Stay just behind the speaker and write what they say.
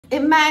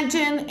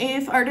Imagine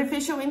if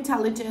artificial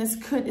intelligence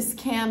could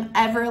scam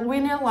every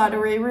winning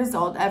lottery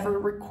result ever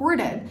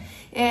recorded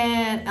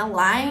and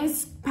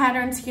aligns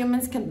patterns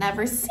humans can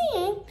never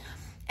see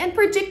and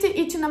predict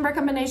each number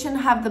combination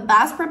have the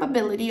best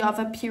probability of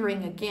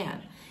appearing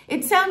again.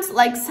 It sounds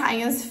like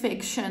science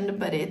fiction,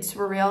 but it's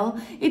real.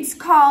 It's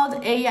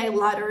called AI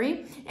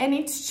lottery, and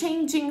it's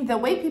changing the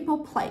way people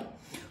play.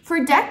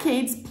 For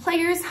decades,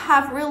 players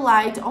have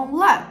relied on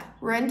luck,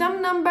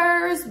 random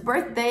numbers,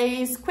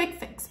 birthdays, quick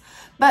fix.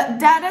 But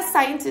data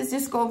scientists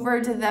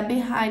discovered that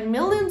behind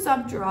millions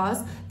of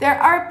draws, there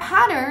are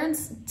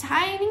patterns,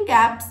 timing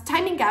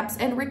gaps,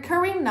 and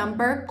recurring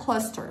number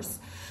clusters.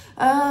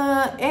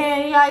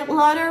 AI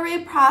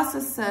lottery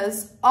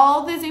processes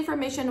all this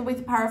information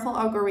with powerful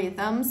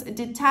algorithms,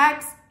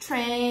 detects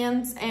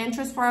trends, and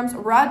transforms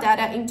raw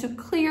data into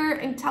clear,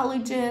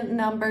 intelligent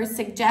number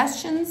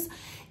suggestions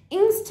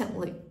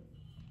instantly.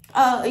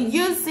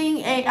 Using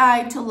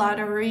AI to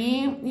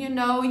lottery,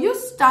 you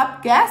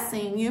stop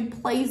guessing, you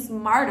play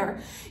smarter.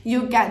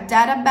 You get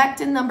data-backed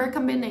number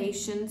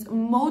combinations,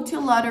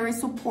 multi-lottery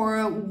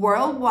support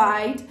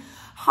worldwide,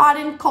 hot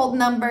and cold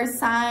number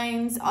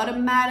signs,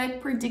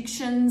 automatic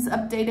predictions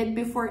updated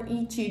before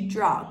each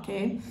draw,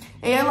 okay?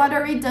 AI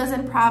lottery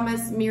doesn't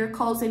promise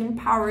miracles, it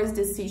empowers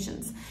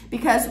decisions.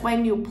 Because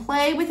when you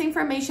play with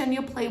information,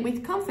 you play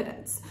with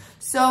confidence.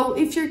 So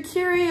if you're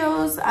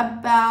curious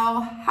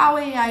about how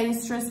AI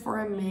is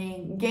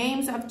transforming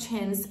games of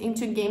chance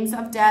into games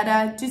of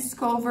data,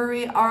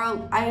 discovery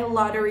or AI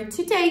lottery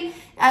today,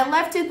 I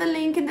left you the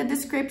link in the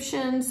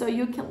description so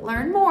you can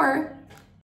learn more.